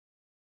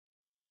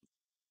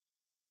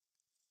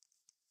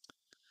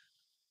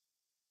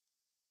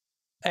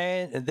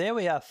And there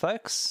we are,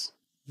 folks.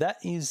 That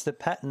is the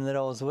pattern that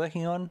I was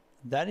working on.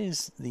 That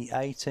is the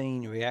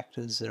 18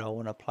 reactors that I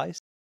want to place.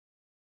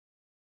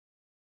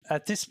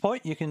 At this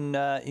point, you can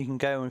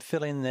go and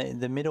fill in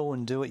the middle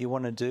and do what you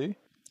want to do.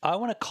 I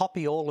want to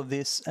copy all of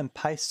this and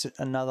paste it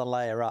another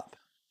layer up.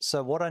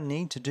 So what I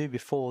need to do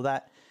before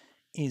that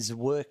is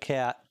work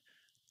out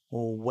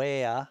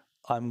where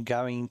I'm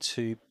going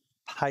to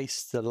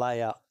paste the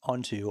layer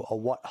onto, or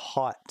what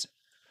height.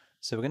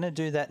 So we're going to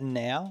do that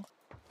now.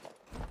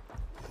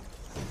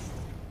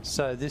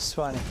 So this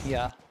one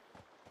here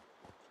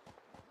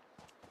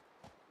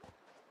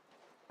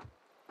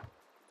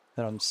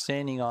that I'm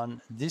standing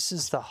on, this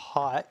is the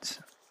height.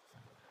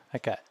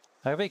 Okay,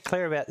 I'll be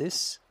clear about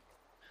this.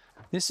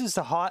 This is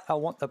the height I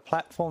want the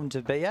platform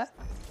to be at.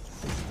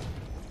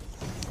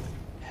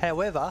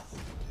 However,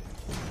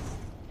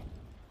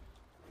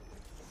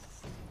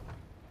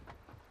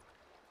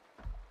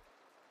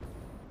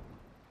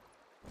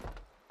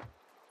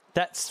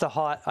 that's the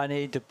height I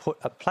need to put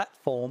a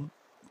platform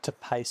to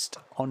paste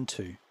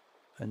onto,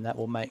 and that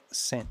will make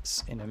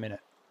sense in a minute.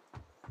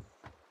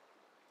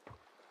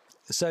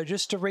 So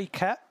just to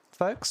recap,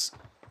 folks,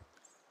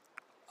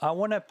 I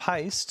want to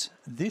paste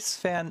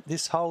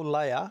this whole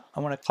layer. I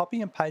want to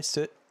copy and paste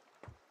it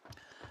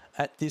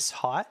at this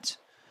height,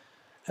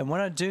 and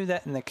when I do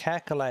that in the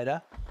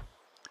calculator,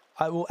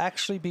 I will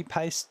actually be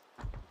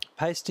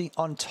pasting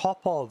on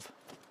top of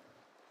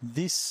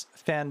this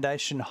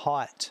foundation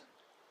height.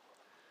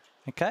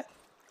 Okay,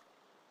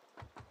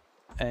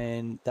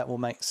 and that will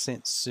make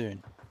sense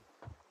soon.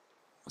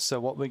 So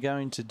what we're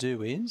going to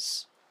do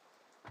is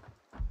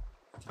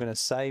I'm going to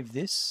save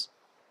this.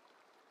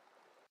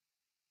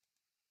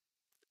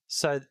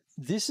 So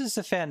this is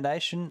the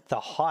foundation, the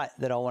height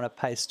that I want to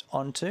paste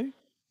onto.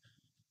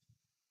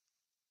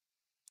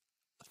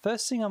 The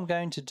first thing I'm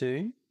going to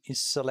do is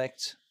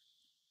select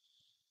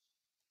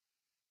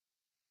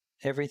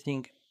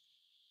everything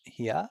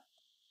here,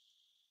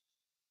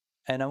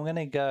 and I'm going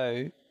to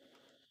go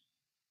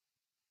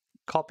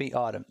copy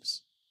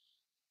items.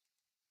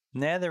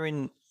 Now they're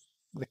in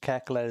the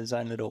calculator's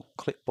own little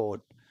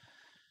clipboard.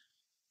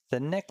 The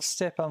next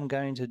step I'm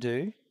going to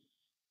do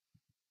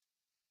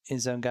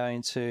is I'm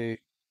going to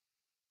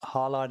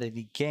highlight it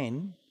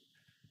again,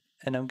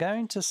 and I'm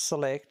going to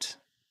select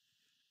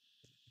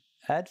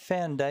add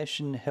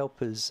foundation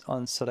helpers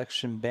on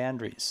selection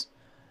boundaries.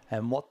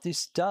 And what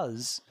this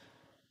does,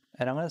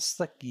 and I'm going to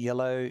select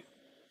yellow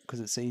because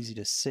it's easy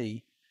to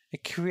see,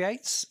 it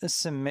creates a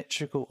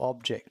symmetrical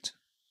object.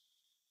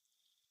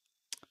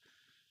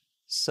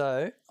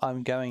 So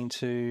I'm going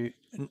to,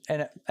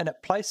 and it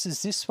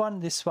places this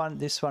one, this one,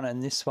 this one,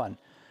 and this one.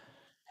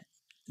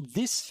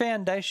 This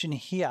foundation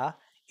here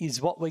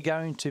is what we're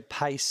going to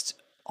paste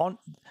on.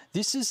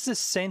 This is the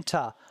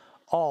center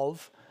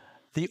of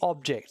the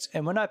object.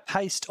 And when I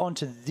paste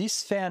onto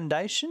this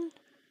foundation,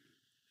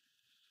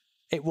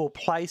 it will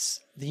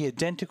place the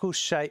identical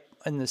shape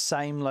in the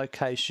same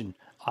location.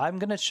 I'm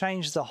going to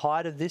change the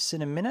height of this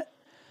in a minute.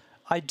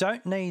 I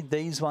don't need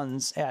these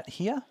ones out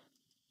here.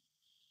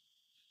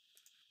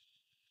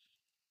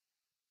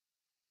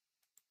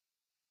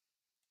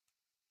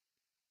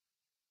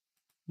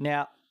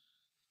 Now,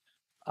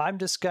 I'm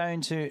just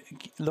going to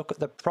look at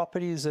the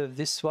properties of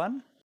this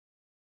one.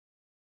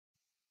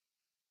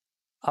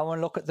 I want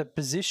to look at the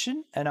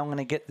position, and I'm going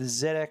to get the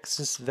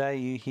z-axis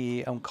value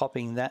here. I'm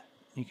copying that.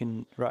 You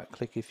can right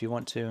click if you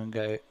want to and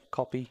go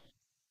copy.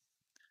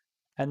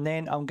 And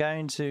then I'm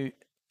going to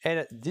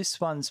edit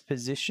this one's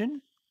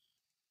position,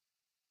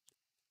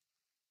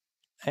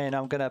 and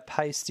I'm going to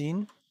paste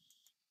in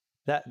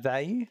that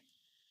value.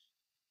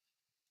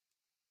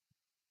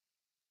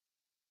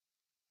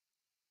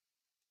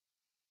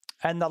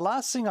 And the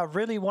last thing I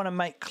really want to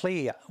make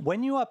clear,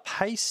 when you are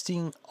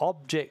pasting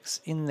objects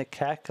in the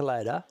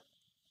calculator,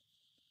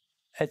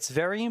 it's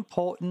very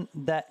important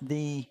that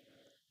the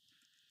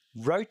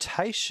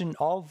rotation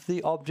of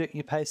the object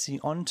you're pasting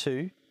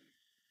onto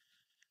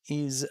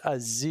is a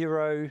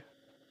 0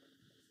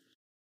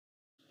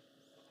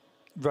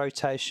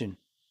 rotation,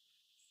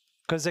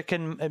 because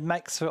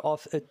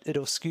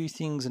it'll skew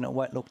things and it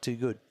won't look too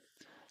good.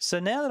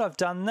 So now that I've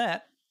done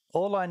that,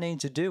 all I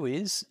need to do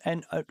is,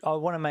 and I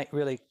want to make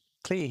really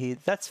clear here,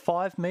 that's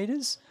 5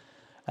 meters,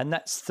 and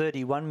that's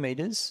 31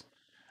 meters,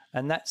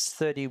 and that's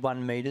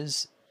 31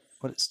 meters.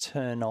 Well, let's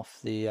turn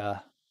off the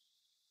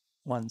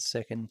 1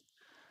 second.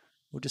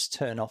 We'll just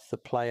turn off the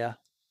player.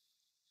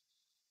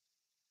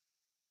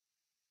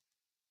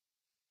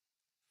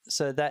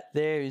 So that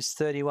there is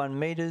 31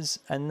 meters,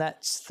 and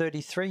that's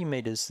 33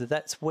 meters. So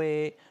that's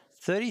where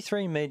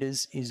 33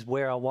 meters is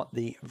where I want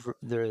the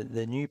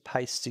new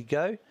paste to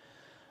go.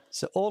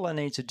 So all I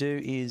need to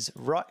do is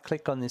right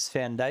click on this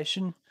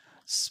foundation,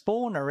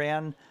 spawn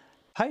around,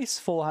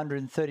 paste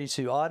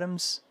 432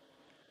 items.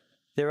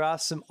 There are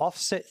some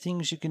offset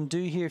things you can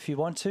do here if you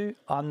want to.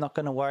 I'm not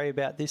going to worry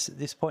about this at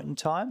this point in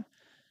time.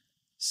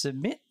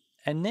 Submit,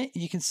 and then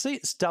you can see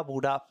it's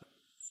doubled up,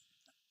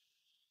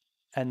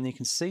 and you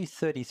can see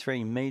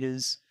 33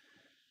 meters,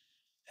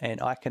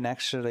 and I can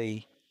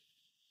actually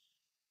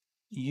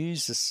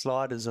use the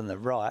sliders on the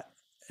right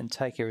and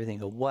take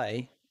everything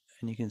away,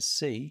 and you can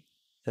see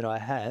that I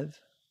have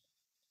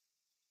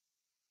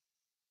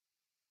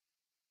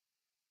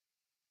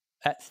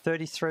at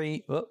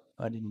 33, oh,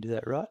 I didn't do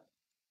that right.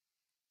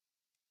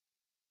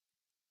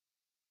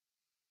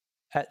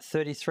 At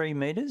 33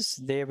 meters,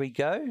 there we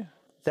go.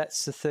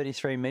 That's the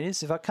 33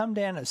 meters. If I come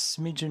down a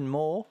smidgen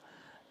more,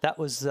 that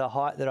was the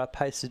height that I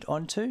pasted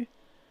onto.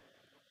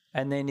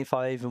 And then if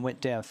I even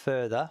went down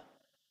further,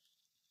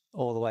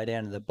 all the way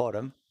down to the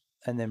bottom,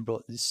 and then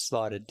brought this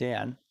slider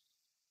down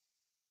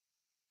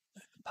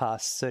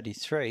past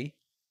 33,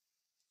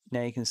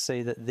 now you can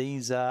see that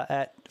these are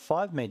at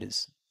 5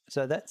 meters.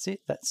 So that's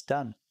it, that's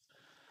done.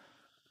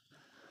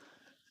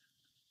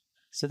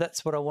 So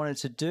that's what I wanted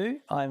to do.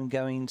 I'm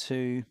going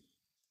to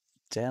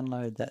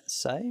download that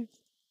save.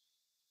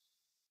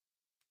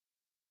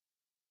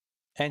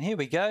 And here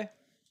we go.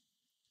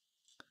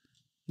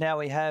 Now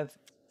we have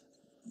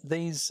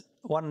these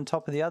one on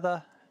top of the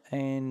other,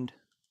 and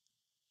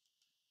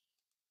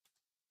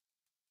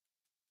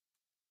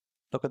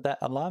look at that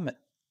alignment.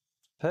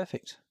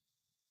 Perfect.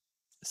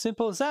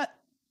 Simple as that.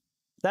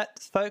 That,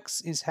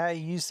 folks, is how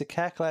you use the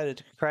calculator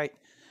to create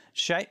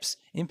shapes.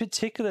 In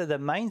particular, the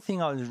main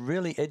thing I was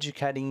really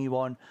educating you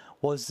on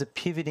was the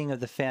pivoting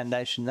of the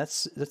foundation.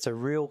 That's a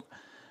real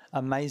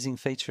amazing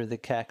feature of the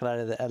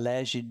calculator that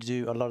allows you to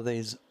do a lot of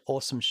these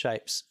awesome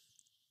shapes.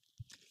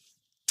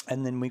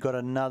 And then we got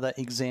another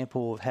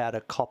example of how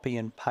to copy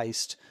and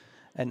paste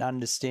and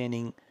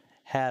understanding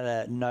how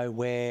to know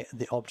where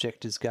the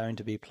object is going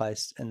to be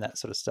placed and that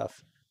sort of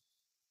stuff.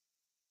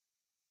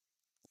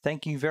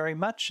 Thank you very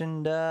much,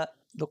 and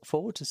look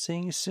forward to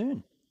seeing you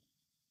soon.